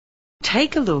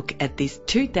Take a look at this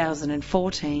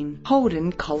 2014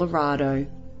 Holden Colorado.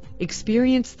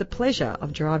 Experience the pleasure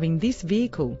of driving this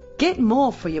vehicle. Get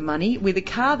more for your money with a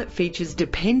car that features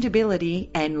dependability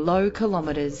and low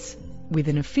kilometres. With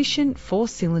an efficient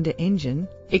 4-cylinder engine,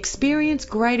 experience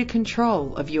greater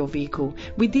control of your vehicle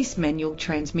with this manual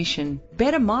transmission.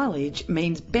 Better mileage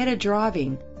means better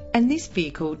driving, and this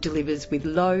vehicle delivers with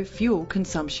low fuel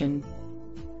consumption.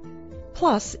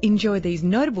 Plus, enjoy these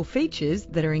notable features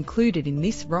that are included in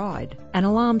this ride: an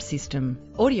alarm system,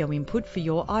 audio input for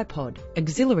your iPod,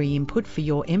 auxiliary input for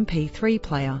your MP3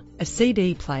 player, a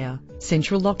CD player,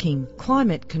 central locking,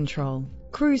 climate control,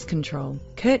 cruise control,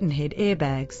 curtain head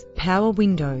airbags, power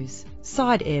windows,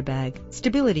 side airbag,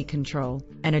 stability control,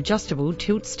 an adjustable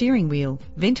tilt steering wheel,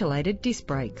 ventilated disc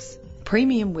brakes.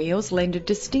 Premium wheels lend a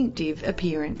distinctive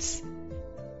appearance.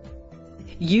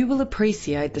 You will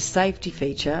appreciate the safety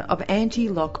feature of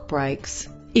anti-lock brakes.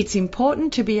 It's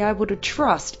important to be able to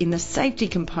trust in the safety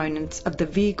components of the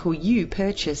vehicle you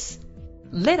purchase.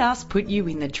 Let us put you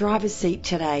in the driver's seat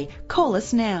today. Call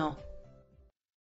us now.